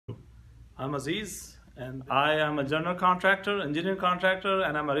I'm Aziz, and I am a general contractor, engineering contractor,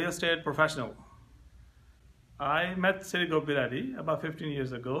 and I'm a real estate professional. I met Gopi Reddy about 15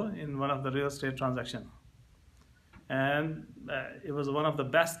 years ago in one of the real estate transactions. And it was one of the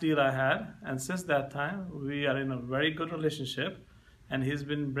best deals I had. And since that time, we are in a very good relationship. And he's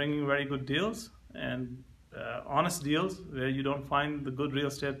been bringing very good deals and honest deals where you don't find the good real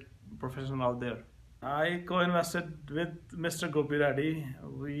estate professional out there. I co-invested with Mr. Gopi Reddy.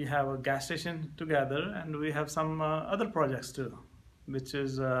 We have a gas station together, and we have some other projects too, which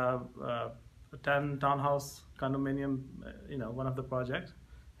is a 10 townhouse condominium, one of the projects,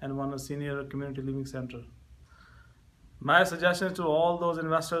 and one a senior community living center. My suggestion to all those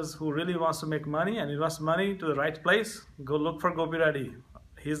investors who really wants to make money and invest money to the right place, go look for Gopi Reddy.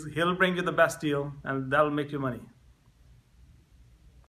 He'll bring you the best deal, and that'll make you money.